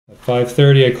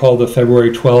5:30, I call the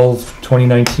February 12,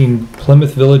 2019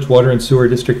 Plymouth Village Water and Sewer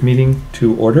District meeting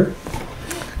to order.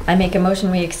 I make a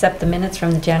motion we accept the minutes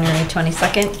from the January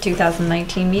 22nd,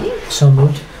 2019 meeting. So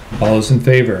moved. All those in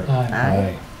favor?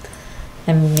 Aye.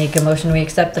 And make a motion we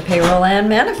accept the payroll and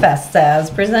manifests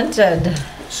as presented.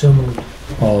 So moved.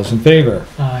 All those in favor?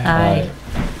 Aye.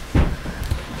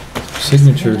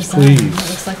 Signatures, please.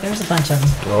 Looks like there's a bunch of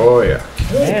them. Oh, yeah.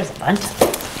 There's a bunch.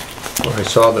 When I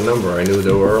saw the number, I knew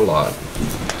there were a lot.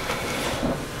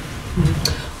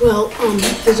 Well,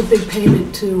 there's a big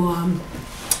payment to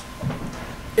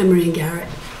Emery and Garrett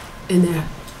in there.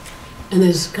 And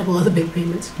there's a couple other big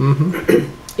payments.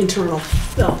 Mm-hmm. Internal.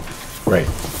 So, Right.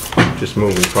 Just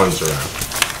moving funds around.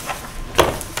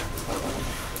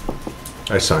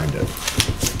 I signed it.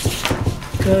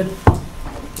 good.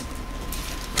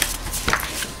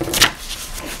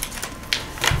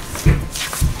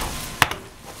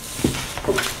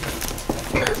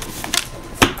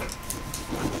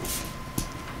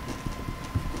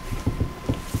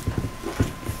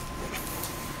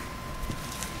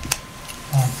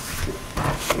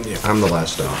 Yeah, I'm the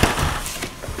last stop.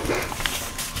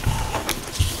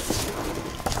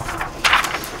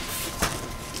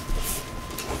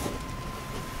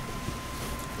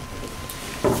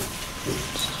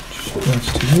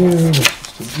 That's to you,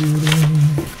 that's to Judy.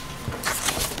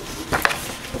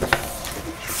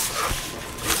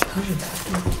 How did that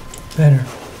do? Better.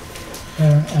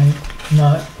 I'm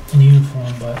not in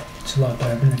uniform, but it's a lot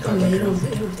better. I've been in a Oh, yeah, you couple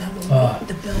don't have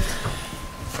the belt.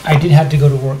 I did have to go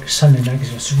to work Sunday night because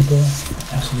it was Super Bowl.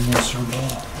 Absolutely no Super Bowl.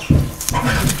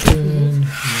 Good.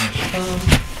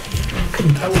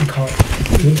 I wouldn't call it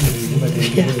good news, but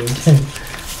it did.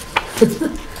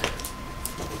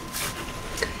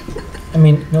 I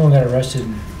mean, no one got arrested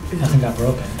and nothing got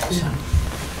broken. So.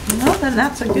 No, then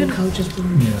that's a Good good. coaches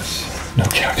burned. Yes. No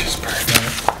couches burned.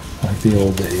 Like the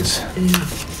old days. Yeah.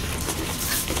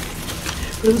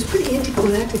 But it was pretty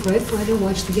anticlimactic, right? I didn't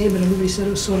watch the game, but everybody said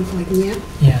it was sort of like, yeah.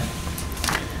 Yeah.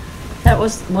 That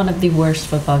was one of the worst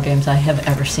football games I have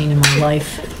ever seen in my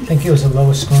life. I think it was the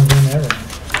lowest scoring game ever.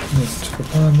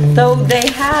 Though they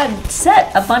had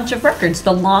set a bunch of records.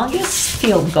 The longest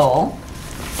field goal,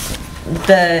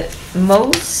 the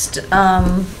most,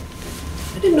 I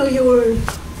didn't know you were an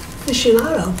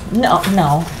aficionado.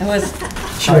 no, it was,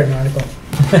 She read an article.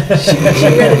 She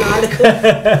read an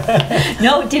article.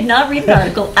 no, did not read the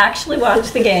article, actually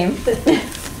watched the game.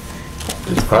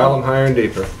 Just pile them higher and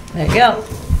deeper. There you go.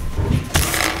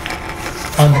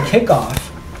 On the kickoff,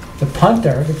 the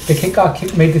punter, the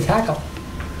kickoff made the tackle.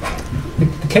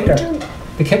 The kicker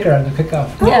on the kickoff.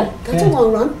 Oh, Yeah. that's a Yeah.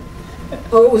 long run.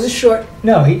 Oh, it was a short.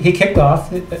 No, he kicked off.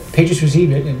 The Patriots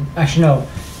received it, and actually no,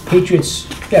 Patriots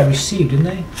received, didn't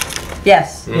they?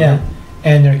 Yes. Mhm. Yeah,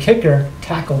 and their kicker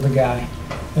tackled the guy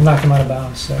and knocked him out of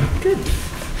bounds. So Good.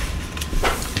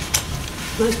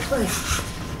 Nice play.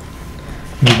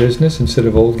 New business instead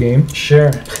of old game.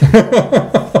 sure.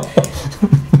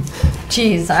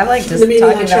 Jeez, I like just The meeting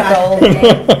talking on about the track.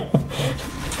 old game.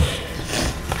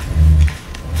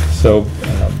 So,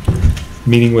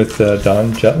 meeting with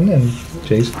Don Jutton and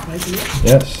Jason.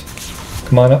 Yes.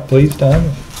 Come on up, please,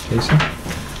 Don. Jason.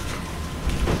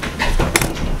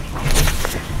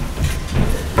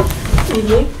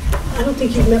 Evening. I don't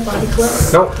think you've met Bobby Clay.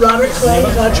 Nope. Robert Clay,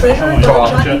 treasurer.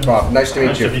 Don Jutton. Bob, nice to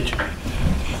meet you.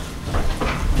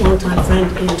 Longtime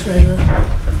friend and treasurer.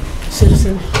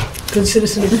 Citizen. Good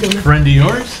citizen of Plymouth. Friend of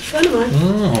yours? Friend of mine.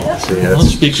 Oh, See, that that's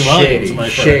speaks volumes, shady, my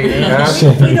shady, friend.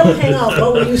 huh? We don't hang out,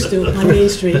 but we used to on Main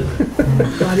Street.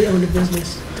 Bobby owned a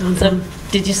business So, downtown.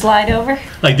 did you slide over?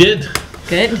 I did,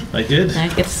 Good. I did. I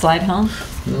get to slide home?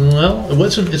 Well, it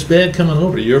wasn't as bad coming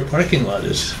over. Your parking lot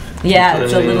is. Yeah,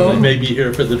 it's a They little, may be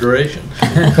here for the duration.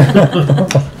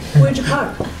 Where'd you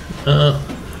park?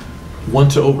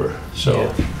 Once over,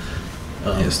 so.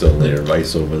 You're still there,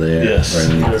 vice over there. Yes, right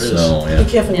in there the is. snow, Be yeah.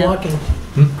 careful Yeah. walking.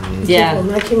 Be yeah, careful.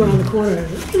 When I came around the corner,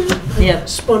 I Yep.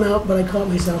 spun out, but I caught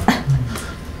myself.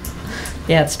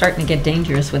 yeah, it's starting to get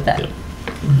dangerous with that Yep.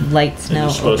 light And snow we're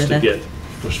over supposed to the. get,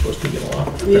 we're supposed to get a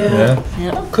lot. Yeah.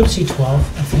 Yep, Could see 12,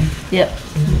 I think. yep,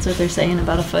 that's what they're saying,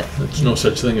 about a foot. There's no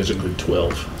such thing as a good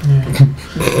 12. Yeah.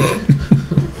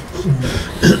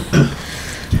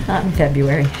 Not in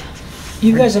February.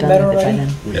 You guys have Done met with it by already?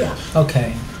 then. Yeah.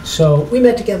 Okay, so We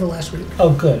met together last week. oh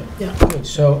good. Yeah. Good.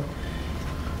 So,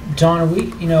 Donna,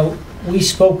 we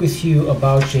spoke with you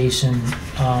about Jason.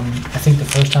 I think the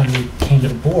first time you came to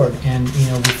the board, and we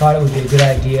thought it would be a good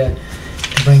idea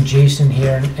to bring Jason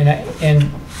here,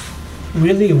 and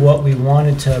really what we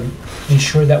wanted to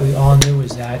ensure that we all knew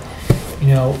is that,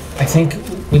 I think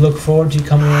we look forward to you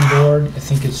coming on board. I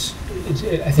think it's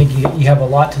I think you have a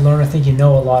lot to learn. I think you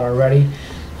know a lot already.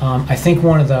 I think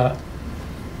one of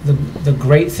the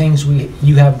great things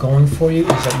you have going for you is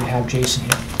that you have Jason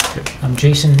here.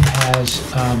 Jason has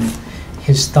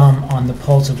his thumb on the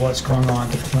pulse of what's going on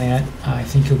at the plant. I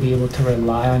think you'll be able to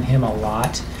rely on him a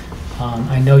lot.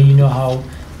 I know you know how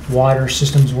water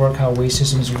systems work, how waste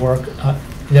systems work.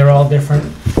 They're all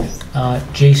different.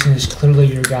 Jason is clearly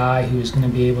your guy who is going to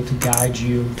be able to guide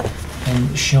you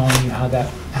and showing you how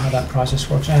that process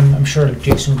works. I'm sure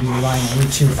Jason will be relying on you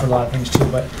too for a lot of things too,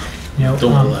 but you know,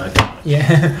 Don't rely.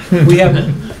 yeah,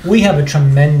 we have a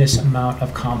tremendous amount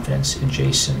of confidence in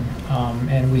Jason,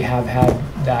 and we have had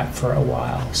that for a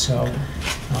while. So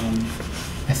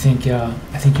I think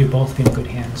you're both in good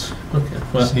hands. Okay,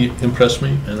 well, he impressed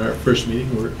me in our first meeting.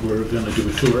 We're gonna do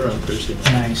a tour on Thursday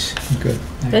night, Nice, Good.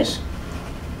 nice.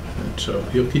 and so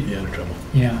he'll keep me out of trouble.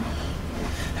 Yeah.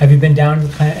 Have you been down to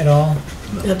the plant at all?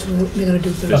 That's what we're gonna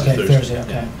do Thursday. Thursday. Okay, Thursday, Thursday,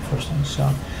 okay, yeah. first thing, so.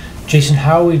 Jason,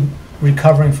 how are we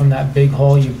recovering from that big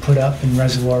hole you put up in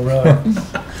Reservoir Road?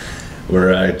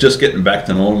 We're just getting back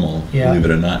to normal, Yeah. believe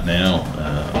it or not now.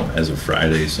 As of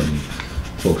Friday, some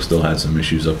folks still had some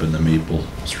issues up in the Maple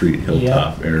Street,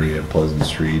 Hilltop area, Pleasant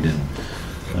Street, and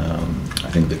I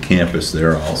think the campus,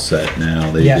 they're all set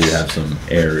now. They Yes. did have some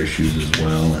air issues as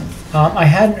well, and I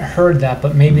hadn't heard that,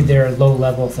 but maybe there are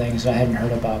low-level things I hadn't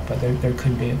heard about, but there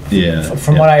could be. Yeah,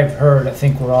 From yeah. what I've heard, I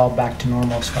think we're all back to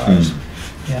normal as far as,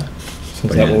 yeah. So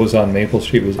is that what was on Maple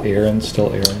Street? Was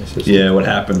still air in the system? Yeah, what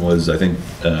happened was, I think,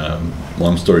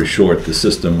 long story short, the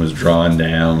system was drawn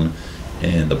down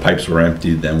and the pipes were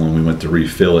emptied. Then when we went to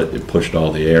refill it, it pushed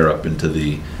all the air up into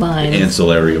the Lines.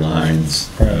 ancillary lines,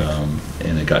 Right.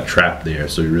 and it got trapped there.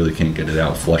 So you really can't get it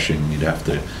out flushing. You'd have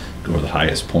to go to the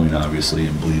highest point, obviously,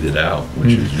 and bleed it out,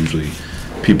 which is usually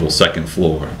people's second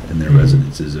floor in their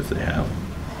residences if they have them,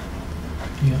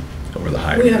 Yeah. or the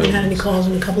higher We haven't had any buildings. calls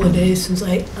in a couple of days since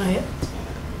I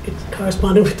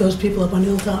corresponded with those people up on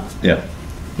Hilltop. Yeah,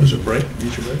 Was it break?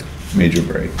 Major break? major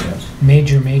break, yes.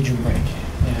 Major break,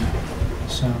 yeah.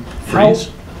 So. how- Freeze?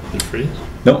 Did it freeze?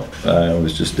 Nope, it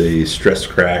was just a stress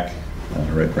crack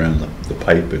right around the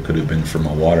pipe. It could have been from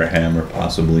a water hammer,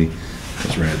 possibly. It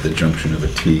was right at the junction of a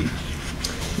T.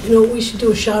 You know, we should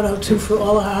do a shout out too for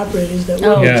all our operators that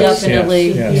Oh, work. Yes, definitely.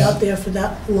 yes, To be yes. out there for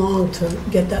that long to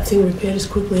get that thing repaired as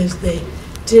quickly as they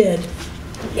did.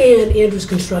 And Andrews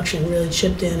Construction really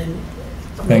chipped in and.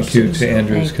 Thank you most to of them.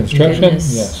 Andrews Thank Construction.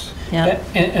 goodness. Yes. Yeah.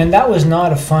 And that was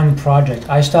not a fun project.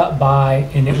 I stopped by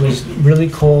and it was really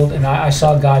cold and I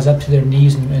saw guys up to their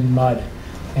knees in mud.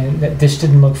 And this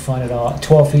didn't look fun at all,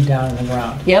 12 feet down in the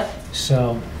ground. Yep.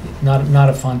 So, not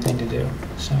a fun thing to do,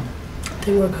 so.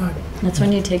 They work hard. That's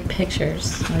when you take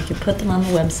pictures. Like you put them on the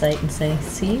website and say,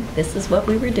 see, this is what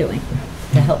we were doing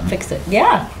to help fix it.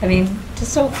 Yeah, I mean,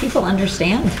 just so people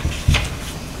understand.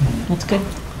 That's good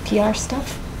PR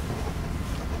stuff.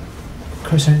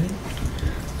 Chris, anything?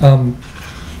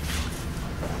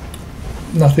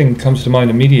 Nothing comes to mind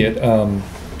immediate.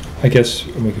 I guess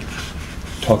we could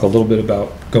talk a little bit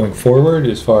about going forward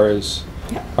as far as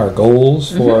Yep. our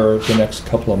goals for the next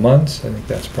couple of months. I think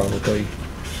that's probably,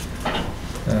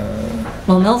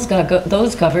 Well, Mel's got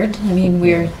those covered. I mean,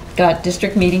 we're got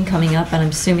district meeting coming up, and I'm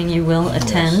assuming you will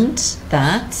attend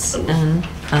that. And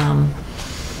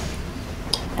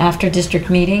after district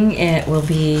meeting, it will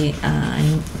be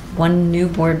one new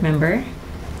board member,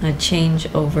 a change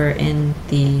over in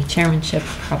the chairmanship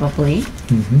probably,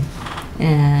 mhm.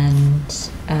 and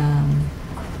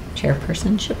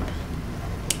chairpersonship.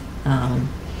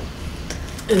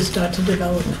 And start to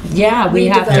develop. Yeah, we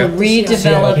have to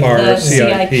Redevelop redevelop Our the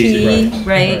CIP, CIP,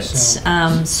 right?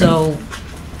 So- So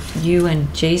you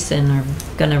and Jason are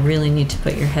gonna really need to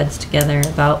put your heads together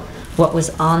about what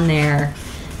was on there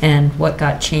and what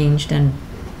got changed and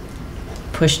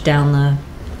pushed down the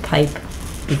pipe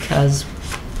because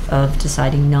of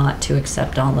deciding not to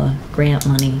accept all the grant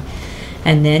money.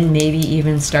 And then maybe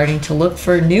even starting to look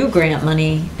for new grant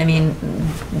money. I mean,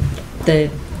 the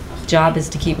job is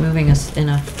to keep moving us in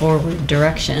a forward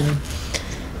direction,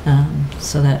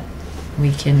 so that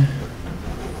we can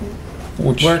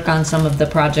Which, work on some of the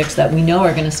projects that we know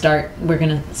are going to start. We're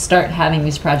going to start having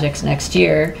these projects next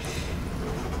year,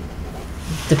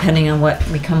 depending on what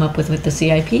we come up with the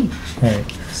CIP. right.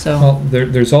 So, Well,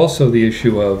 there's also the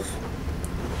issue of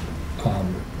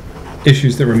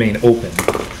issues that remain open,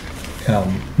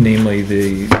 namely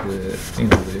the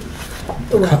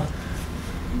Well,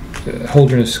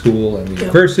 Holderness School and the Yeah.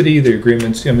 university, the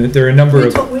agreements. I mean, there are a number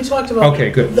of. we talked about Okay,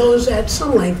 good. those at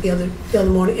some length the other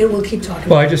morning, and we'll keep talking.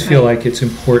 Well, I about just it. feel like it's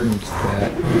important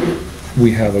that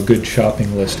we have a good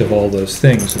shopping list of all those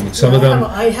things. I mean, some of them,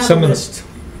 I have some a of list.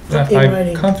 in I'm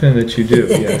writing. confident that you do,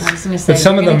 I yes. was gonna say,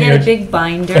 some you're of gonna them get a you're- big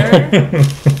binder.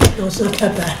 No, it's not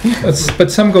that bad.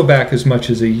 But some go back as much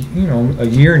as a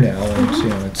year now,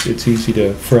 and it's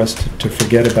easy for us to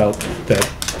forget about that.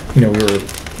 We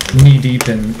were knee deep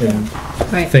in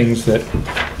Right. things that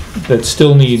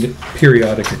still need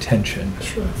periodic attention.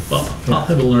 Sure. Well, I'll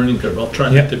have a learning curve. I'll try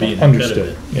Yeah, not to be an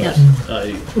understood. impediment.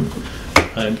 Yes.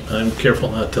 I'm careful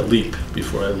not to leap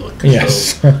before I look.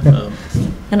 Yes. So,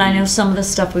 And I know some of the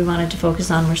stuff we wanted to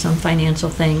focus on were some financial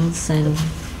things and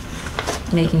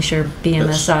making sure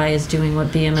BMSI is doing what one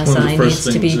of the BMSI first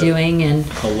needs to be things that doing, and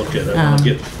I'll look at it. I'll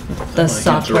get my the hands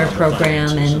software around the program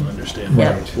finances and- understand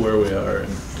Yep. where we are.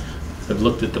 And I've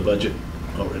looked at the budget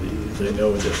already. I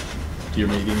know that your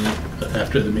meeting,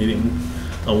 after the meeting,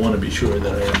 I want to be sure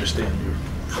that I understand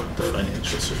the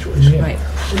financial situation. Yeah. right.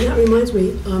 And that reminds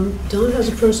me, Don has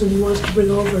a person he wants to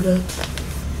bring over to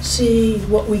see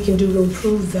what we can do to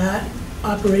improve that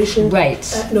operation. Right.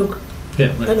 At no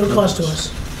cost to us.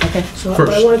 Okay. So, but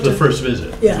I wanted The to. first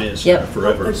visit. Yeah. I mean, it's Yep. not a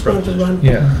forever I just wanted to proposition. run.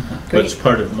 Yeah. But it's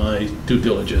part of my due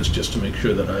diligence, just to make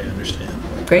sure that I understand.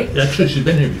 Great. Actually, she's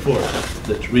been here before.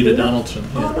 That's Rita Donaldson.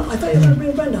 Oh, yeah. no, I thought you were gonna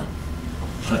bring Brenda.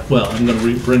 Well, I'm going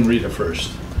to bring Rita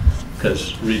first,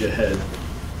 because Rita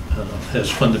has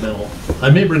fundamental, I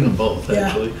may bring them both, Yeah.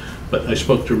 actually, but I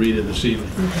spoke to Rita this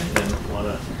evening Okay. and want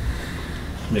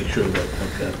to make sure that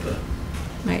I've got the,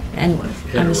 Right. And Head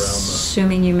I'm around the-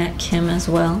 assuming you met Kim as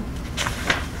well?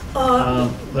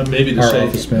 maybe to Our say,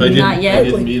 office I manager. didn't, Not yet? I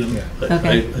didn't meet him, Yeah. but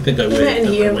Okay. I think I We met waited in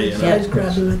on here, my way in. I just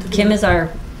grabbed him at the door. Kim is our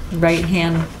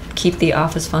right-hand, keep the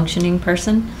office functioning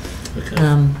person.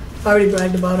 Okay. Already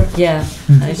bragged about her. Yeah,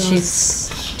 She's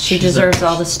she She's deserves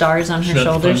not- all the stars on She's her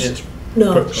not the shoulders, finance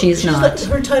No. per- She's not. like-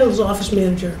 Her title is office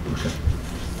manager.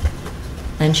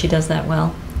 and she does that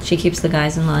well. She keeps the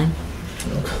guys in line.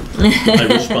 I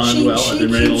respond She- well, she I've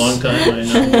been married a keeps- long time, I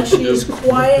know what to She's do.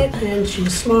 quiet and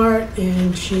she's smart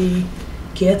and she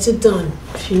gets it done.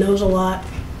 She knows a lot.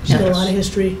 She's got a lot of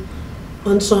history.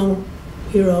 Unsung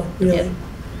hero, really. Yep.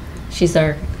 She's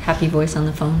our happy voice on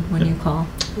the phone when you call.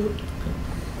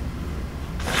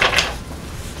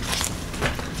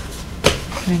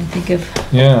 Trying to think of,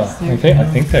 Yeah, There. I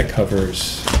think that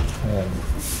covers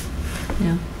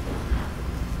yeah.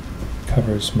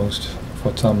 covers most of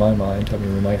what's on my mind. I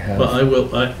mean, we might have.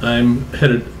 Well, I'm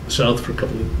headed south for a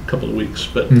couple of weeks,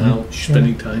 but Mhm. now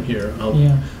spending time here,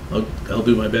 Yeah. I'll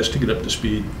do my best to get up to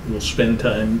speed. We'll spend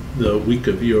time the week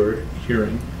of your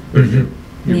hearing, or your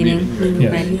Meeting. meeting.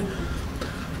 Yeah. Right.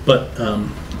 But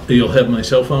you'll have my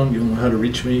cell phone, you'll know how to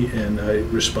reach me, and I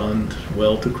respond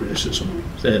well to criticism.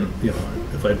 And,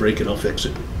 if I break it, I'll fix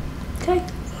it. Okay,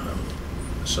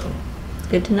 So,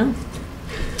 good to know.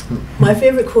 My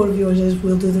favorite quote of yours is,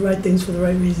 "We'll do the right things for the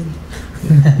right reason."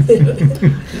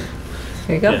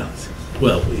 There you go. yeah.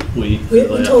 Well, we We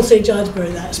laugh. told St.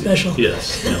 Johnsbury that, special.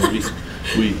 Yes,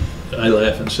 I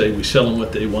laugh and say, we sell them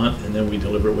what they want, and then we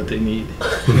deliver what they need.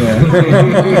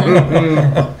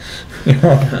 Yeah.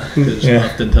 Because Yeah.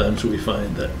 oftentimes we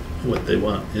find that what they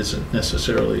want isn't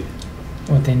necessarily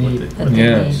What they what need. they. What they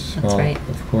Yes, need, that's well, right.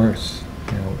 of course.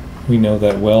 We know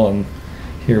that well, and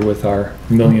here with our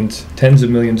millions, tens of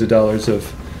millions of dollars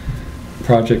of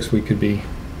projects we could be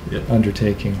Yep.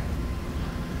 undertaking.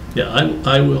 Yeah,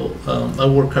 I will,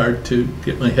 I'll work hard to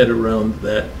get my head around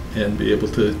that and be able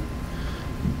to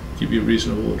give you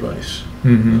reasonable advice.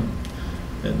 Mm-hmm.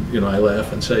 And, I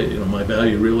laugh and say, my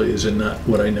value really is in not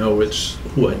what I know, it's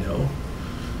who I know.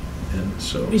 And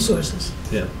so, Resources.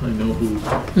 yeah, I know who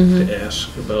Mhm. to ask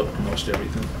about almost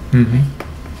everything. Mm-hmm.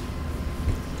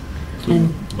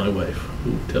 And- My wife,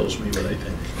 who tells me what I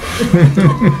think.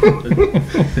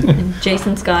 And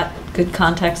Jason's got good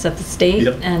contacts at the state,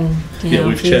 Yep. and Yeah,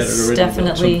 we've chatted he's already about some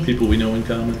definitely, people we know in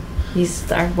common. he's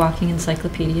our walking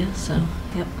encyclopedia, so,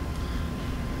 yep.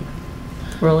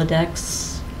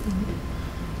 Rolodex.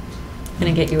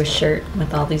 Gonna get you a shirt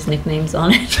with all these nicknames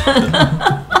on it.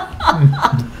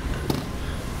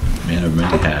 Man of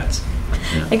many hats.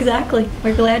 Yeah. Exactly.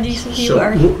 We're glad you So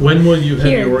are. when will you have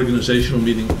here. your organizational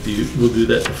meeting? We'll do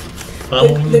that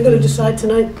following? They're gonna decide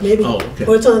tonight, maybe. Oh, okay.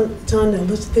 Or it's on the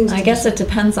list of things. I to guess it decide.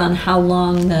 depends on how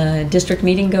long the district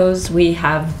meeting goes. We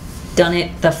have done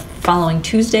it the following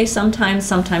Tuesday sometimes.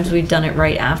 Sometimes we've done it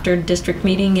right after district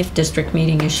meeting, if district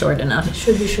meeting is short enough. It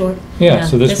should be short. Yeah, Yeah,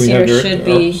 so this this we have, year should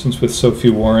be- since with so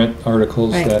few warrant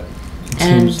articles, Right. that it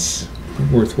And seems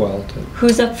worthwhile to.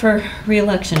 who's up for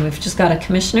reelection? We've just got a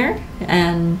commissioner,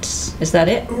 and is that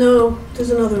it? No,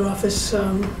 there's another office,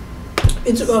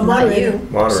 it's a Not moderator. you.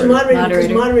 It's a Moderator. moderator, because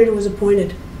Moderator. moderator was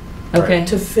appointed Okay.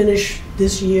 to finish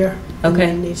this year. And Okay.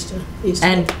 then needs to.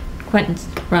 And Quentin's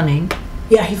running.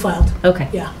 Yeah, he filed, Okay.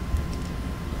 yeah.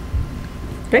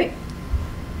 Great.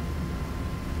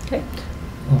 Okay.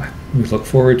 Well, we look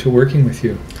forward to working with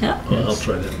you. Yeah. Well, I'll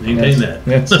try to maintain that.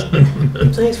 Yes.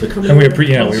 Thanks for coming. And we, over.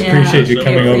 we Yeah, appreciate you we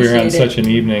coming over here on appreciate it. such an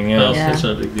evening, Well, yeah. that's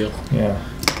not a big deal. Yeah.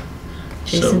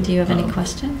 Jason, So, do you have any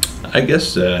questions? I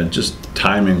guess just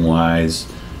timing wise,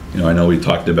 I know we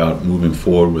talked about moving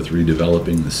forward with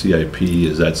redeveloping the CIP.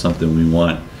 Is that something we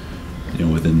want,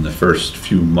 within the first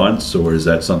few months, or is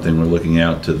that something we're looking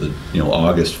out to the,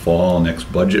 August, fall, next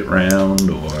budget round,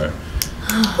 or?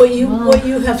 What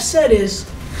you have said is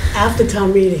after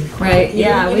town meeting. Right, You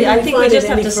yeah, didn't I think we refine it just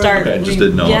have any to start. Okay, I just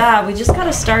didn't know. Yeah, we just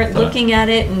gotta start looking at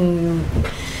it and,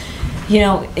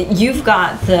 you've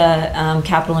got the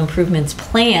capital improvements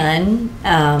plan. In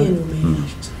May, I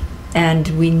should say. And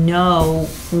we know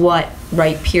what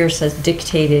Wright Pierce has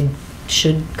dictated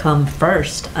should come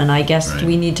first. And I guess Right.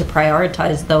 we need to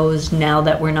prioritize those now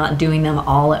that we're not doing them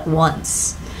all at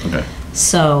once. Okay.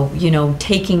 So,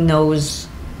 taking those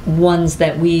ones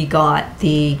that we got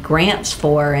the grants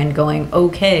for and going,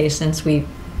 okay, since we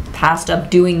passed up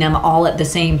doing them all at the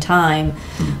same time,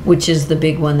 which is the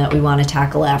big one that we want to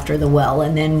tackle after the well,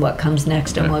 and then what comes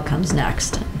next and Okay. what comes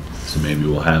next. So maybe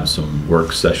we'll have some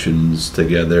work sessions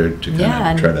together to Yeah,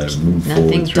 kind of try to move I forward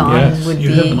think through Dawn that. Yes. would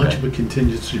You have be, much of a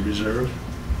contingency reserve,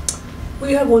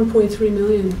 We have 1.3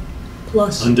 million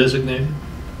plus. undesignated?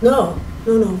 No.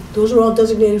 Those are all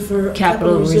designated for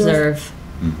capital reserve.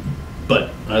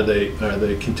 But are they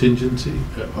contingency,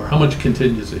 or how much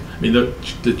contingency? I mean,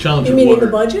 the challenge You of mean in the water.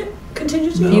 budget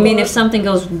contingency? You mean or- if something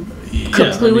goes Yeah,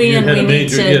 Kaplooey you and had we a need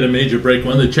major, to- you had a major break.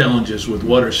 One of the challenges with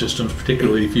water systems,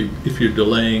 particularly if you're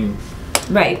delaying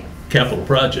right? capital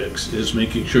projects, is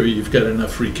making sure you've got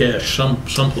enough free cash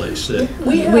someplace that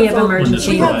We have We have we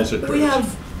emergency- surprise have, occurs. we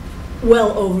have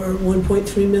well over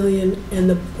 1.3 million, and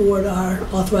the board are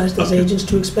authorized as Okay. agents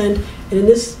to expend. And in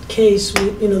this case,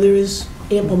 there is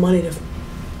ample money to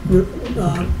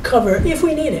cover if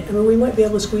we need it. I mean, we might be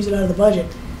able to squeeze it out of the budget.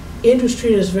 Andrew's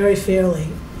treated us very fairly,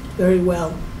 very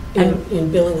well in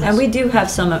billing us. And we do have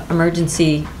some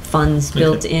emergency funds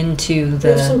built into We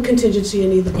have some the, contingency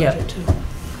in either Yep. budget too.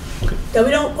 That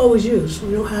we don't always use,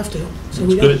 we don't have to. So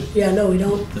we That's don't. good. Yeah, no, we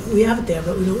don't, we have it there,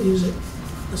 but we don't use it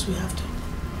unless we have to.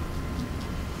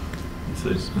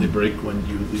 they break when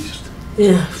you least,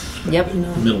 Yeah, yep,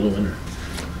 middle of winter.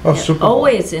 Oh, Super Bowl.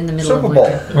 always in the middle of Super Bowl.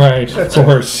 winter. Right, of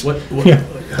course. What,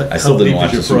 I still didn't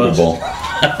watch the Super frost? Bowl.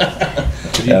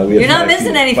 Did Yeah, you- we have You're not 5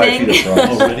 missing feet- 5 anything. feet of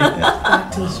frost. Already? Yeah.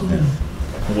 back to this one.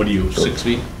 What are you, 6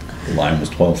 feet? The line was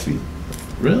 12 feet.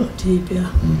 Really? Deep, yeah.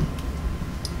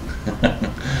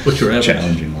 What's your average?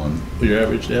 Challenging one. What's your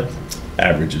average depth?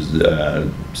 Average is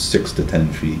 6 to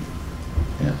 10 feet.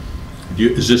 Yeah.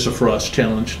 Is this a frost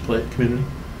challenge community?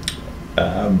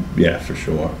 Yeah, for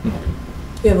sure.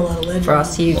 We have a lot of ledge.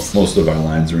 Frost heaves. Most of our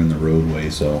lines are in the roadway,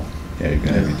 so yeah, you're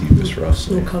gonna have your deepest frost.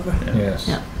 Snow there. cover. Yeah. Yes.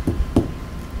 Yeah.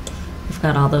 We've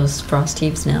got all those frost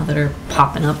heaves now that are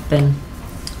popping up and,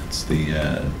 It's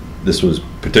the this was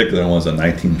particular one's a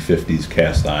 1950s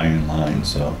cast iron line,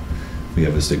 so we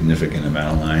have a significant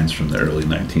amount of lines from the early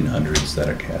 1900s that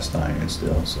are cast iron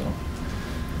still. So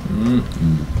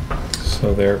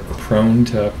So they're prone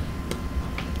to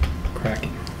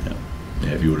cracking. yeah,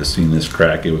 if you would have seen this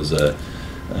crack, it was a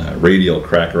radial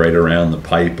crack right around the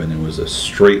pipe, and it was a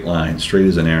straight line, straight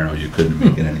as an arrow. You couldn't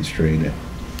make it any straighter.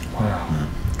 Wow.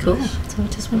 cool. Nice. So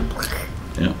it just went,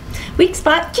 Yeah, weak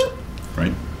spot, ching.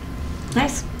 right.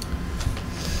 Nice.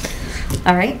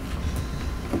 All right.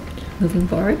 Moving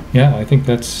forward. Yeah, I think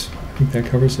that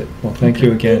covers it. Well, thank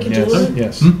you again. Thank you, Yes, gentlemen.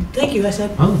 yes. Thank you, I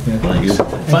said. Oh, Yeah. thanks.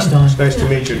 Thanks, Fun. Don. It's nice to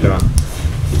meet you, Don.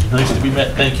 Nice to be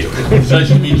met, thank you. It's nice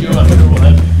to meet you. I'm sure we'll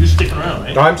have, you're sticking around,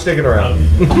 right? I'm sticking around.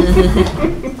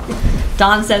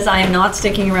 Don says I am not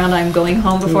sticking around. I'm going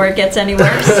home before it gets any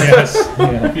worse. Yes,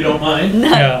 yeah. If you don't mind.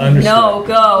 Yeah, understood. No,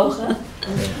 go.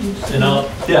 And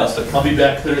I'll be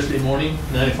back Thursday morning,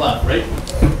 9 o'clock, right?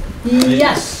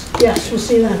 Yes, we'll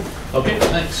see you then. Okay,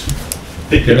 thanks.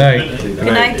 Take Good care. night. Good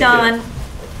night, Don.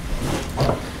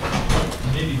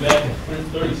 Maybe back in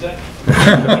 30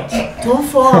 seconds. Don't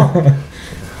fall.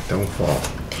 Don't fall.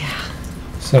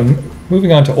 So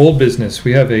moving on to old business,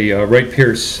 we have a Wright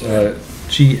Pierce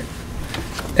GSA,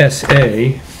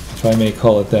 if I may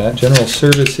call it that, General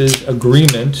Services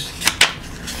Agreement.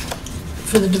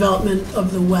 For the development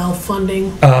of the well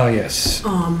funding. Ah, yes.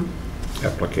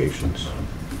 Applications.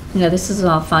 Yeah, this is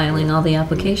all filing all the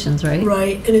applications, right?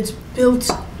 Right, and it's built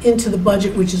into the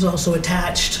budget, which is also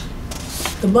attached.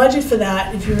 The budget for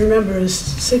that, if you remember, is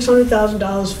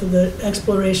 $600,000 for the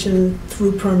exploration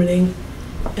through permitting,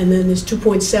 and then there's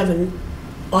 2.7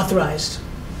 authorized,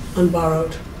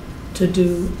 unborrowed, to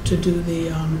do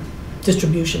the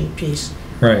distribution piece.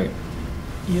 Right.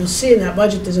 you'll see in that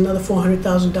budget, there's another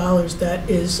 $400,000 that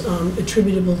is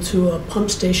attributable to a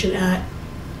pump station at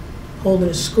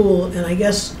Holderness School, and I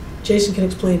guess Jason can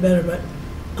explain better, but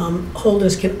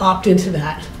Holderness can opt into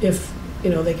that if,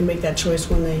 they can make that choice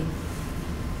when they...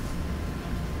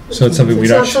 So it's something It's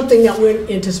not something that we're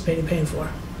anticipating paying for.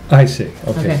 I see, okay.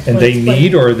 Okay. And But they it's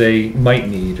need, or they might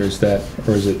need, or is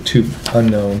it too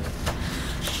unknown?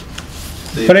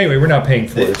 But anyway, we're not paying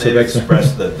for it, so They've that's...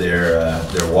 expressed that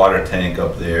their water tank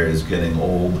up there is getting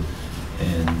old,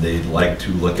 and they'd like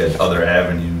to look at other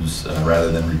avenues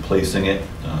rather than replacing it.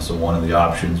 So one of the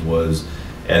options was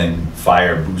adding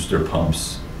fire booster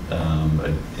pumps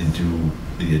into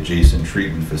the adjacent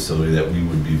treatment facility that we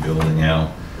would be building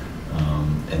out.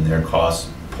 And their cost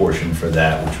portion for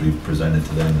that, which we've presented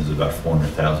to them, is about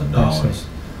 $400,000.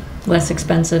 Less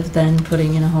expensive than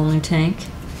putting in a whole new tank?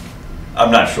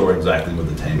 I'm not sure exactly what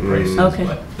the tank price is, Okay.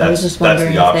 but I was that's just the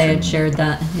wondering if they had option. shared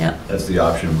that, yep. That's the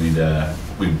option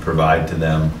we'd provide to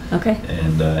them. Okay,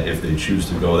 And if they choose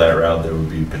to go that route, there would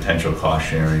be potential cost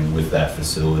sharing with that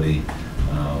facility.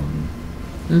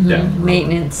 down the road.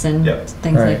 Maintenance and Yep.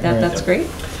 things like Right, that, right. that's great.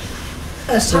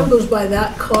 As time goes by,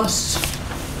 that cost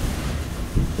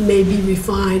may be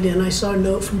refined, and I saw a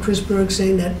note from Chris Berg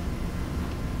saying that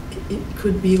it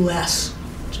could be less,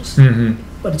 Mm-hmm,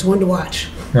 but it's one to watch.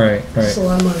 right, It's a right.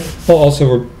 lot of money. Well,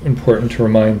 also important to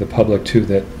remind the public too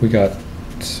that we got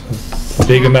a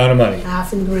big amount of money,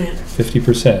 Half in grant,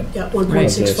 50%, yeah,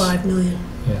 1.65 million.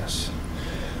 yes.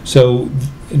 So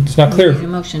it's not We clear. need a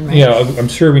motion, right? Yeah, I'm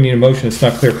sure we need a motion. It's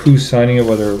not clear who's signing it,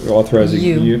 whether authorizing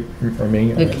You. you or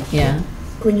me. We- Yeah,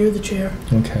 When you're the chair,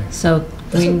 Okay, so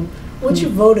we once you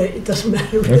vote it doesn't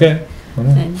matter. really. okay. Why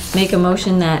not? and make a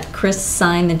motion that Chris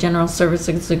sign the general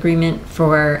services agreement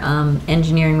for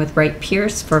engineering with Wright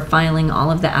Pierce for filing all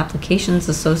of the applications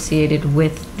associated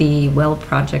with the well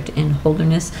project in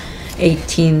Holderness,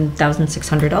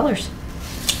 $18,600.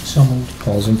 So moved.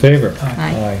 All's in favor?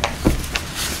 Aye.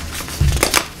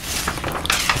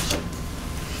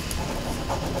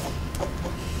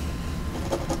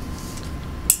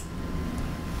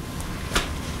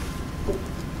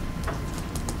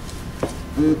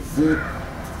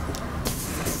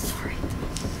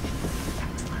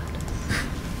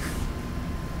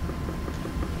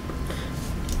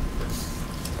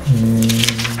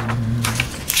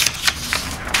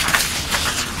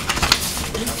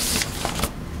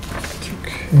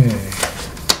 Okay.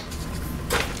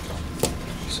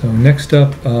 So next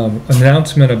up,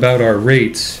 announcement about our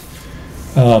rates.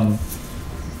 The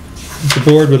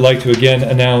board would like to again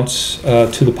announce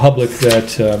to the public that,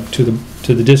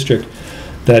 to the district,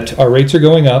 that our rates are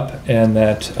going up and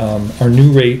that our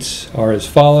new rates are as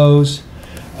follows: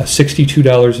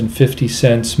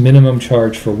 $62.50 minimum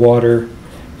charge for water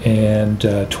and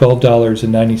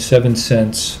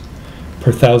 $12.97 per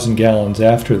 1,000 gallons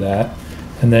after that.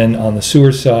 And then on the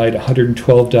sewer side,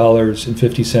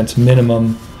 $112.50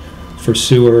 minimum for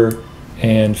sewer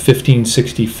and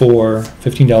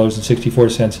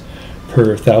 $15.64 per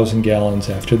 1,000 gallons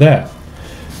after that.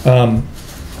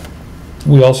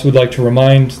 We also would like to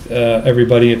remind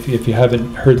everybody, if you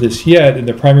haven't heard this yet, and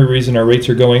the primary reason our rates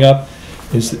are going up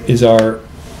is our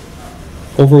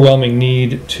overwhelming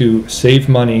need to save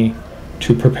money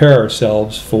to prepare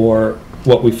ourselves for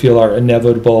what we feel are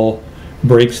inevitable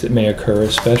breaks that may occur,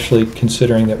 especially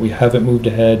considering that we haven't moved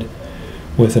ahead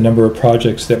with a number of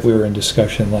projects that we were in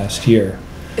discussion last year.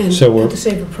 And So we're- to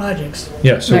save for projects.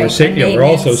 Yeah, so Right, and we're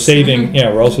also maintenance. saving,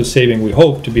 we're also saving, we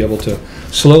hope to be able to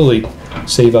slowly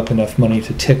save up enough money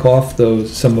to tick off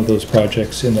some of those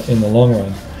projects in the long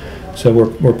run. So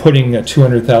we're putting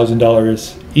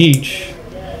 $200,000 each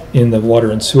in the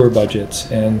water and sewer budgets,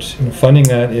 and funding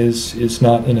that is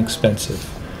not inexpensive.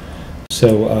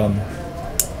 So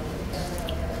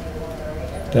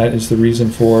that is the reason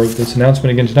for this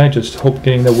announcement again tonight. Just hope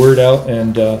getting the word out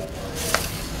and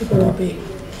People won't be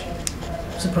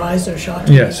surprised or shocked.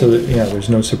 yeah, so that, there's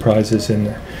no surprises in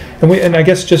there. And I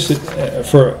guess just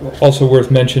for also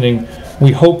worth mentioning,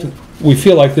 we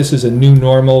feel like this is a new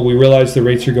normal. We realize the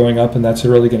rates are going up and that's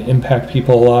really going to impact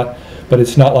people a lot, but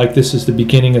it's not like this is the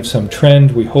beginning of some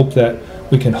trend. We hope that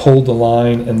we can hold the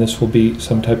line and this will be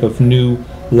some type of new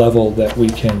level that we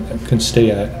can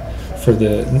stay at for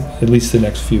at least the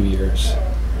next few years.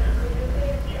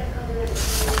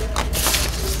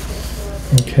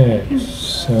 Okay,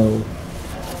 so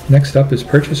next up is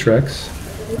purchase recs.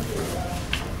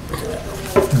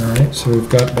 All right, so we've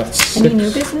got about 6. Any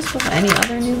new business, any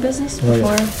other new business Oh,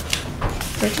 yeah.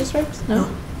 before purchase recs? No,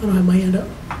 No? I don't have my hand up.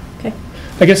 Okay.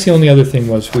 I guess the only other thing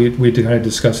was we kind of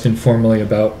discussed informally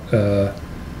about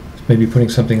maybe putting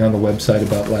something on the website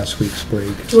about last week's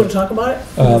break. Do you want to talk about it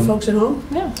for the folks at home?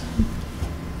 Yeah.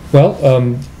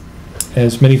 Well,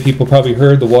 as many people probably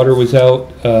heard, the water was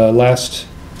out last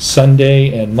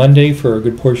Sunday and Monday for a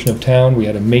good portion of town. We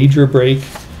had a major break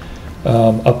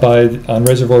up on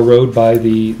Reservoir Road by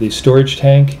the storage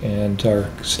tank, and our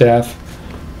staff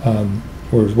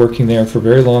was working there for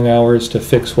very long hours to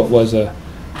fix what was a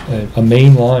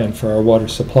main line for our water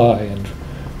supply. And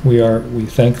we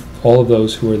thank all of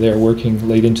those who were there working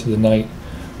late into the night,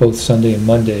 both Sunday and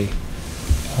Monday,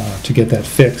 to get that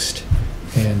fixed.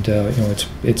 And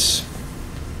it's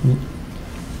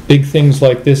big things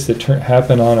like this that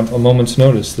happen on a moment's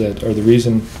notice that are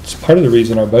it's part of the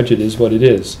reason our budget is what it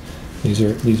is. These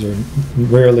are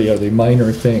rarely are they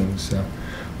minor things.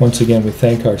 Once again, we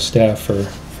thank our staff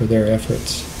for their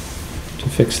efforts to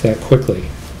fix that quickly.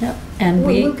 Yep. And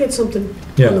We'll get something on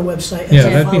Yeah. the website. as Yeah, a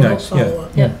that'd be nice,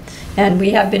 follow-up. yeah. Yep. And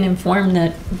we have been informed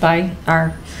that by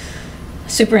our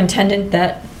superintendent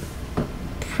that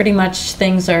pretty much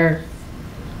things are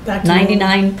Back to normal.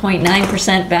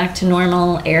 99.9% back to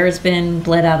normal. Air's been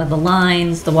bled out of the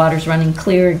lines, the water's running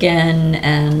clear again,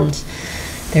 and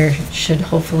there should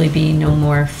hopefully be no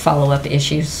more follow-up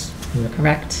issues, Yeah.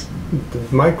 correct?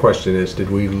 My question is, did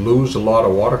we lose a lot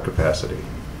of water capacity?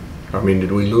 I mean,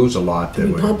 did we lose a lot? Did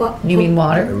we that pump up? You mean I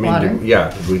water? mean, Water?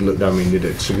 did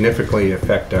it significantly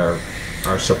affect our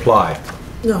supply?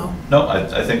 No. No,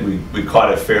 I think we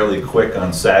caught it fairly quick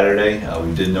on Saturday.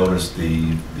 We did notice the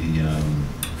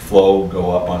flow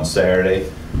go up on Saturday,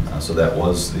 so that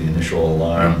was the initial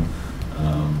alarm.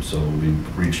 So we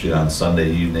reached it on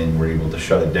Sunday evening, we're able to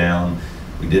shut it down.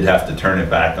 We did have to turn it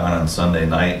back on Sunday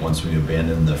night once we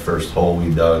abandoned the first hole we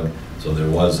dug. So there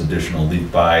was additional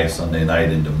leak by Sunday night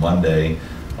into Monday.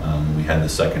 We had the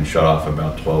second shut off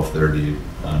about 12:30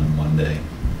 on Monday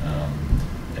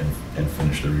and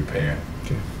finished the repair.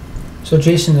 So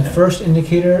Jason, the first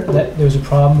indicator that there was a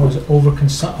problem was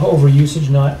overusage,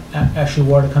 not actually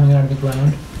water coming out of the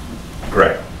ground?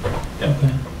 Correct. Yeah.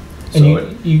 Okay. So And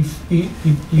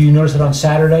you noticed it on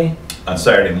Saturday? on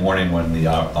Saturday morning when the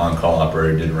on-call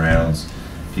operator did rounds,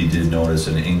 he did notice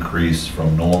an increase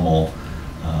from normal.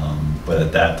 But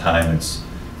at that time, it's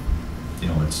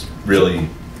really,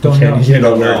 Don't know. Yeah. you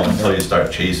don't know until you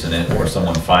start chasing it or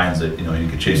someone finds it. You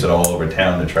could chase it all over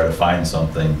town to try to find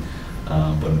something.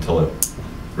 But until it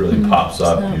really pops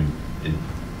up,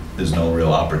 there's no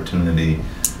real opportunity.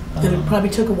 And it probably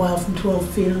took a while from 12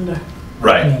 feet under.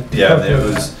 Right, Yeah. yeah, there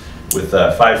was, with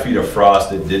 5 feet of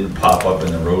frost, it didn't pop up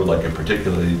in the road like it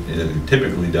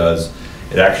typically does.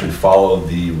 It actually followed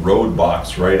the road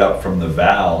box right up from the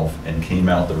valve and came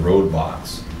out the road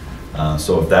box.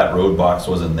 So if that road box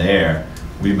wasn't there,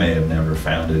 we may have never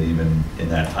found it even in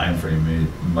that time frame. It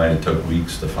might have took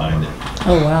weeks to find it.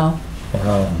 Oh, wow.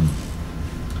 Wow.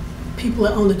 People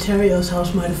that own the Terrio's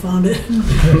house might have found it.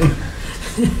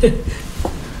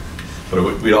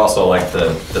 But we'd also like to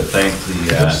thank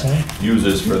Yes, the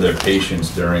users for their patience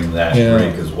during that Yeah.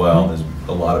 break as well. There's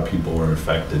a lot of people were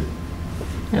affected.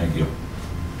 Thank you.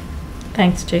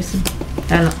 Thanks, Jason,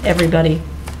 and everybody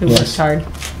who worked Yes. hard.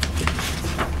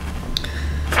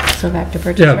 So back to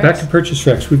purchase Yeah, back to recs. purchase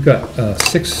recs. We've got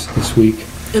 6 this week.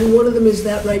 And one of them is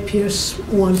that Wright Pierce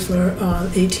one for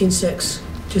 18.6.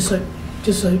 Just so,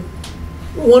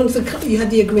 you had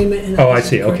the agreement and. that Oh, I was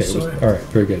see, the okay. purchase order. All right,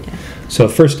 very good. So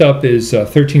first up is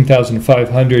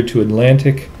 $13,500 to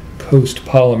Atlantic Coast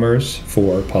Polymers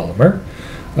for polymer.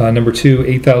 Number 2,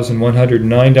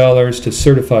 $8,109 to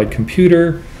Certified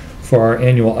Computer for our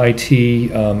annual IT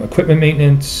equipment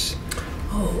maintenance.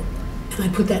 Oh, and I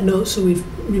put that note so we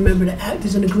remember to act,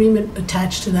 there's an agreement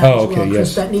attached to that Oh, as okay, well. yes.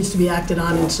 Because that needs to be acted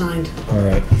on and signed All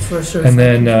right. for a certified. And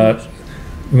then computers.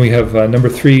 we have number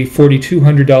 3,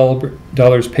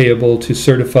 $4,200 payable to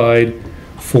Certified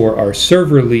for our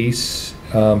server lease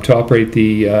to operate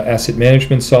the asset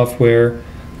management software.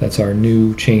 That's our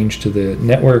new change to the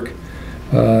network.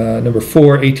 Number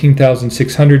 4,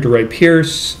 $18,600 to Wright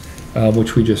Pierce,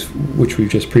 which we've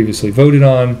just previously voted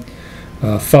on.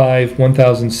 5,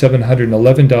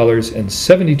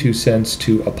 $1,711.72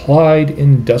 to Applied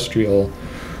Industrial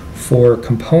for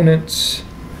components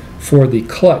for the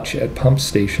clutch at pump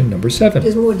station number 7.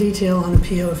 There's more detail on the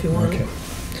PO if you want Okay.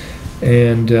 it.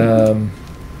 And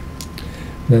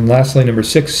then lastly, number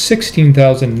 6,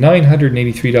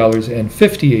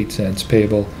 $16,983.58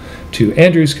 payable to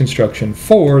Andrews Construction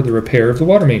for the repair of the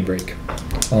water main break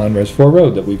on Reservoir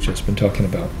Road that we've just been talking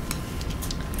about.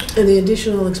 And the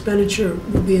additional expenditure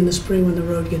will be in the spring when the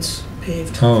road gets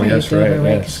paved. Oh, Right, yes, do it right,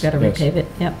 right, yes. 'cause you gotta yes. repave it,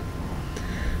 yep.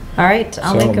 All right,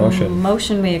 I'll So make a motion.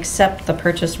 motion, we accept the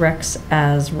purchase recs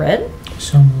as read.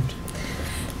 So moved.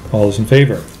 All those in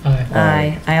favor?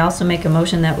 Aye. I also make a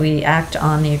motion that we act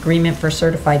on the agreement for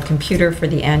certified computer for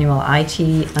the annual IT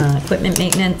equipment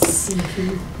maintenance.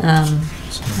 And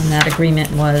that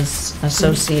agreement was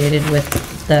associated with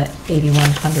the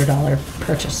 $8,100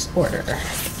 purchase order.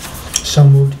 So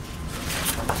moved.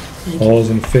 All's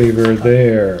in favor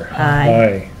there?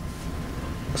 Aye.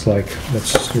 Looks like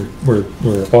we're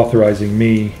authorizing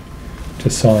me to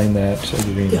sign that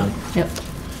agreement. Yeah. Yep.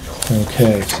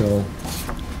 Okay, so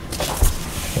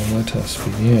let us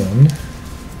begin.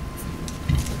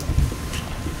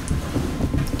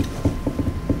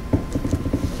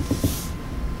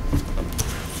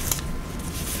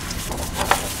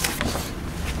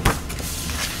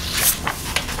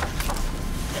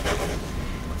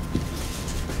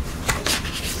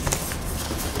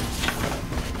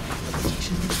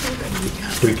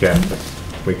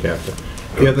 Week after.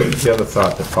 The other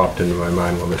thought that popped into my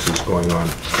mind while this is going on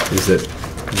is that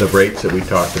the rates that we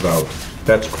talked about,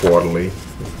 that's quarterly.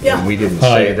 Yeah. And we didn't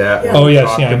say that Yeah. when Oh, we yes,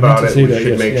 talked yeah, I meant about to it. say We that, should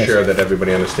yes, make yes. sure that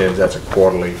everybody understands that's a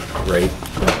quarterly rate.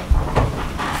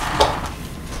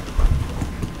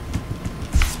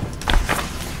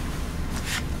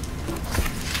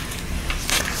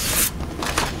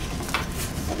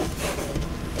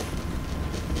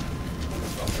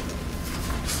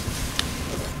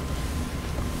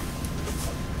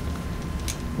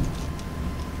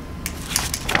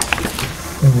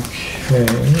 Okay,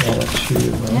 I'll let you.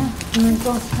 Yeah.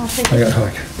 I'll take I it.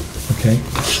 got, okay.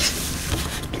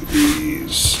 Do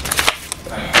these.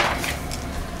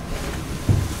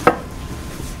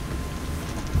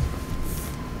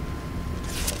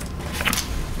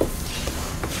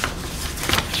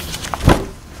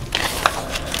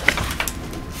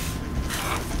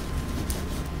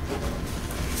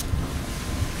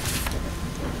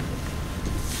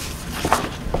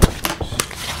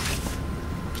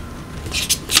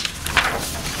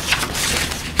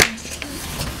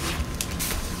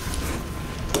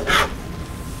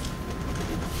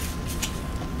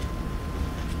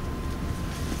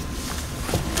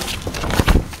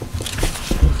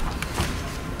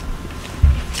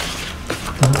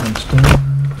 That one's done.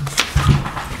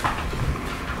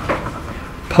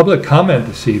 Public comment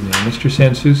this evening. Mr.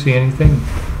 Sansucci, anything?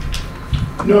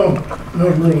 No,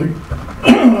 not really.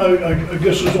 I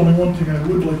guess there's only one thing I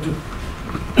would like to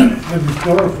have you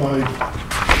clarify.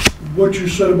 What you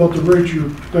said about the rates, you're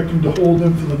expecting to hold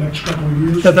them for the next couple of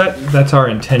years? No, that's our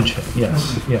intention,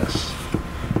 yes, yes.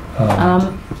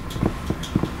 I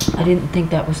didn't think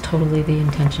that was totally the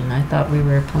intention. I thought we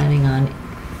were planning on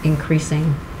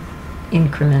increasing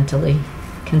incrementally,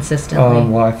 consistently.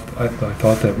 Well, I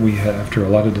thought that we had, after a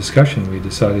lot of discussion, we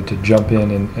decided to jump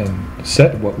in and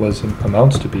set what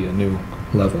amounts to be a new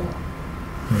level.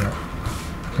 Yeah.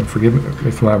 And forgive me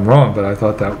if I'm wrong, but I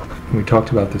thought that we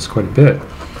talked about this quite a bit.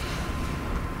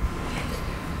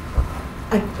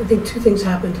 I think two things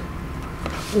happened.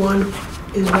 One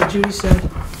is what Judy said,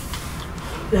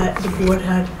 that the board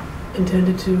had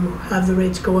intended to have the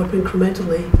rates go up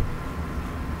incrementally,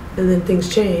 and then things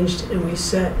changed, and we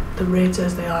set the rates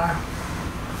as they are.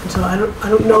 And so I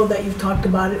don't know that you've talked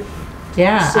about it.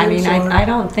 Yeah, I mean, Since or- I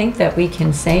don't think that we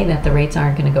can say that the rates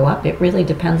aren't gonna go up. It really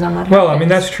depends on what happens. Well, I mean,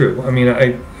 that's true. I mean,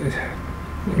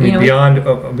 You know, beyond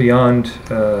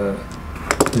the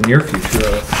near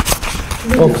future.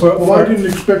 Well, I didn't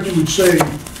expect you would say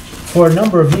For a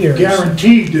number of years.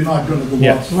 guaranteed they're not gonna go up.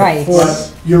 Yes. Right.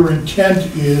 But your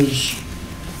intent is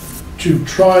to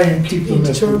try and keep them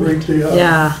at the rate they are.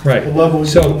 Yeah, Right. The level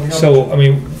you're going up So, to. I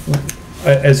mean,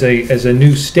 as a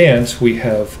new stance, we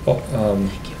have,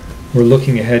 we're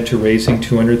looking ahead to raising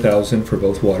 200,000 for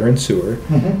both water and sewer.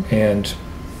 Mhm. And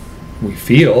we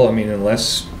feel, I mean,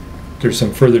 unless there's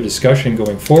some further discussion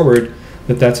going forward,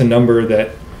 that that's a number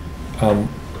that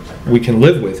we can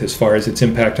live with as far as its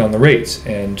impact on the rates.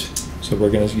 And so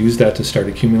we're going to use that to start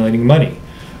accumulating money.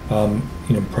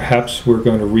 Perhaps we're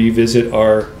going to revisit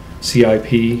our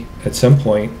CIP at some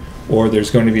point, or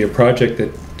there's going to be a project that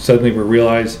suddenly we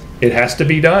realize it has to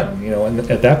be done,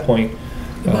 and at that point,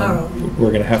 Borrow.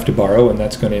 we're going to have to borrow, and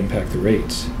that's going to impact the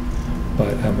rates.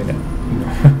 But I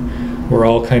mean, we're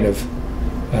all kind of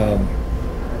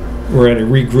we're at a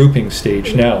regrouping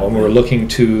stage now, and we're looking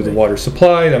to the water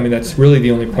supply. I mean, that's really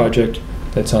the only project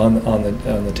that's on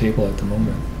the table at the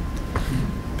moment.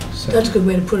 So, That's a good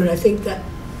way to put it. I think that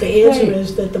the answer Right.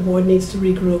 is that the board needs to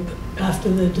regroup after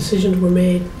the decisions were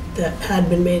made that had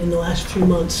been made in the last few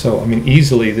months. So, I mean,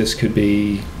 easily this could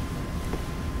be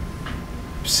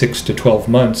 6 to 12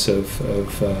 months of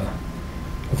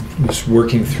just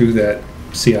working through that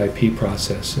CIP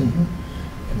process and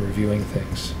reviewing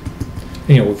things.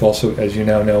 And, we've also, as you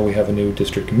now know, we have a new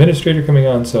district administrator coming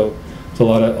on, so there's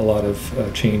a lot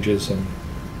of changes and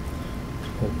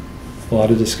a lot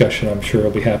of discussion, I'm sure,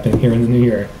 will be happening here in the new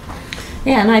year.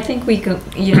 Yeah, and I think we could,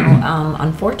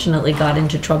 unfortunately got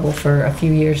into trouble for a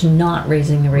few years not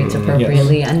raising the rates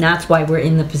appropriately, Yes. and that's why we're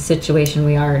in the situation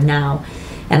we are now.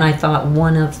 And I thought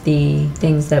one of the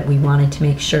things that we wanted to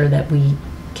make sure that we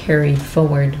carried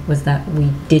forward was that we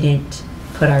didn't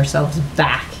put ourselves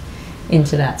back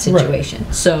into that situation.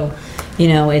 Right. So,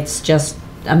 it's just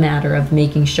a matter of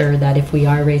making sure that if we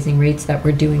are raising rates, that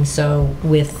we're doing so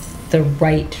with the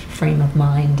right frame of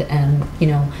mind and,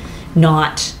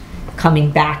 not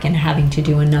coming back and having to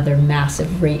do another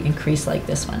massive rate increase like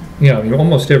this one. Yeah,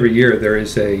 almost every year there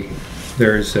is a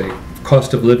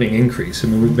cost of living increase. I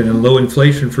mean, we've been in low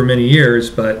inflation for many years,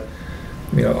 but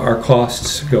our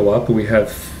costs go up.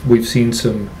 We've seen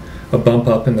a bump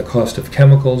up in the cost of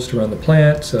chemicals to run the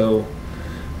plant, so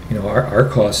our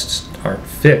costs aren't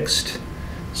fixed.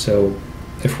 So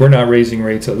if we're not raising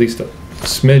rates at least a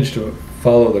smidge to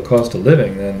follow the cost of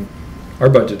living, then our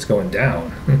budget's going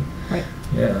down. Right.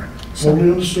 Yeah.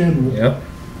 Totally understandable. Yep.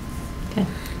 Okay.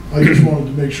 I just wanted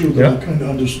to make sure that I Yeah. kind of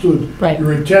understood. Right.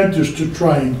 Your intent is to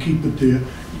try and keep it there.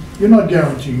 You're not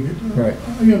guaranteeing it. Right.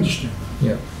 I understand that.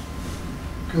 Yeah.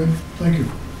 Okay, thank you.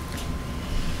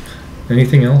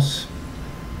 Anything else?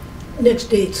 Next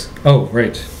dates. Oh,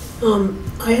 right.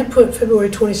 I had put February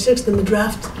 26th in the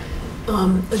draft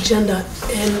agenda,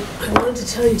 and I wanted to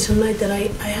tell you tonight that I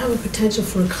have a potential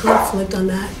for a conflict on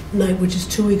that night, which is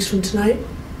 2 weeks from tonight.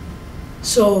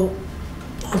 So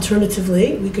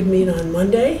alternatively, we could meet on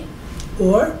Monday,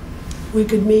 or we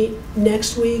could meet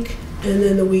next week and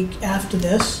then the week after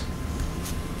this.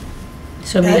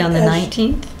 So meet on the As-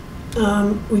 19th?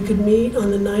 We could meet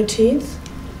on the 19th,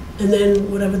 and then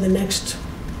whatever the next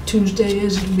Tuesday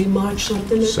is, it'll be March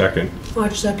something, Second.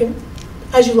 March 2nd,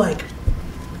 as you like.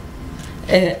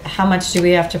 How much do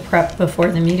we have to prep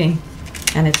before the meeting?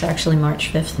 And it's actually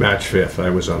March 5th. March 5th, I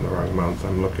was on the wrong month,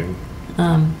 I'm looking.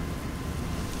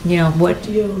 What,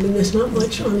 Do you, I mean, there's not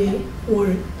much on the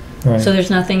warrant. Right. so there's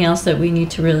nothing else that we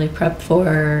need to really prep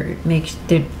for, because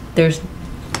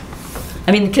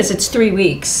it's 3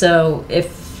 weeks, so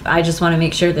if, I just want to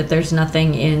make sure that there's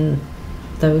nothing in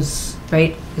those,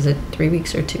 right? Is it 3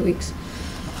 weeks or 2 weeks?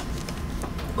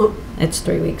 Oh. It's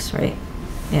 3 weeks, right?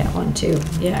 Yeah, 1, 2.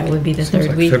 Yeah, it would be the Seems third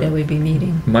like week Feb- that we'd be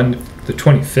meeting. Monday, the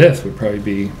 25th would probably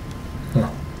be,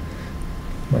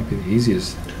 might be the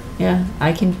easiest. Yeah,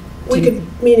 I can We do,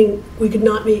 could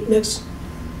not meet next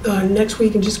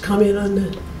week and just come in on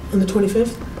the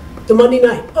 25th? The Monday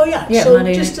night? Oh, yeah. Yeah, So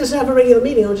Monday just night. to have a regular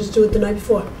meeting, I'll just do it the night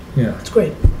before. Yeah. That's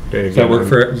great. Does that work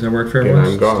for Again, everyone?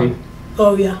 I'm gone. Steve?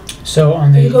 Oh, yeah. So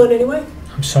on Are you the, going anyway?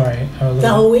 I'm sorry, That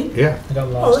whole week? Yeah, I got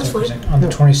Oh, lost that's there for a fine. second. On the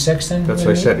 26th then? that's we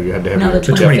what I meet? said, you had to have. No, your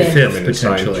the deputy 25th, come in and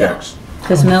sign potentially. checks.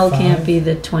 because Mel 25. can't be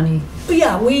the 20, But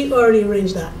yeah, we already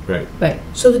arranged that. Right. right.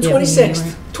 So the Yeah, we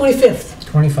 26th, 25th.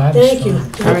 25 is Thank you.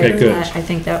 fine. Okay, good. I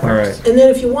think that All works. right. And then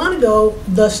if you want to go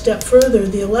the step further,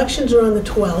 the elections are on the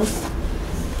 12th.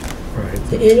 Right.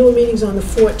 The annual meeting's on the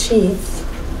 14th.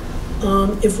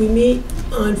 If we meet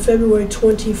on February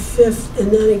 25th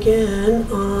and then again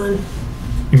on,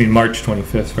 You mean March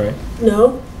 25th, right?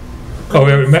 no? Oh,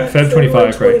 we met Feb 25,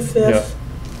 right? February Yeah. 25th.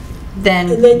 And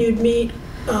Then, then you'd meet,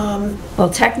 well,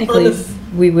 technically, on the f-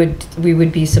 we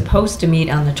would be supposed to meet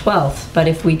on the 12th, but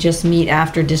if we just meet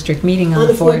after district meeting on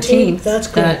the 14th, that's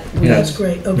great. that we Yeah. That's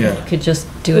great, okay. Yeah. could just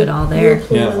do it all there. We'll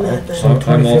plan on Yeah, that then. So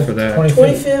I'm all for 25th, that. 25th.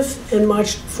 25th and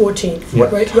March 14th.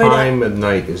 What Right out. time of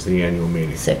night is the annual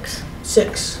meeting? 6.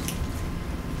 6.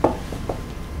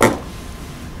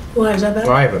 Why, is that If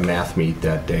better? I have a math meet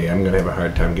that day, I'm gonna have a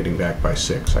hard time getting back by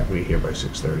 6. I can be here by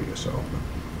 6:30 or so.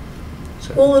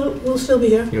 So, Well, we'll still be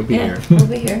here. you'll be Yeah, here. we'll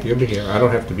be here. You'll be here. I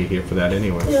don't have to be here for that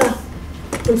anyway. Yeah,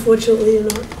 unfortunately, you're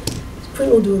not.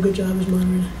 Print will do a good job as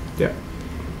moderator. Yeah.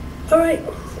 All right,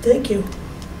 thank you.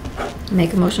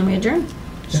 Make a motion, we adjourn.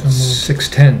 So moved.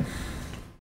 6:10.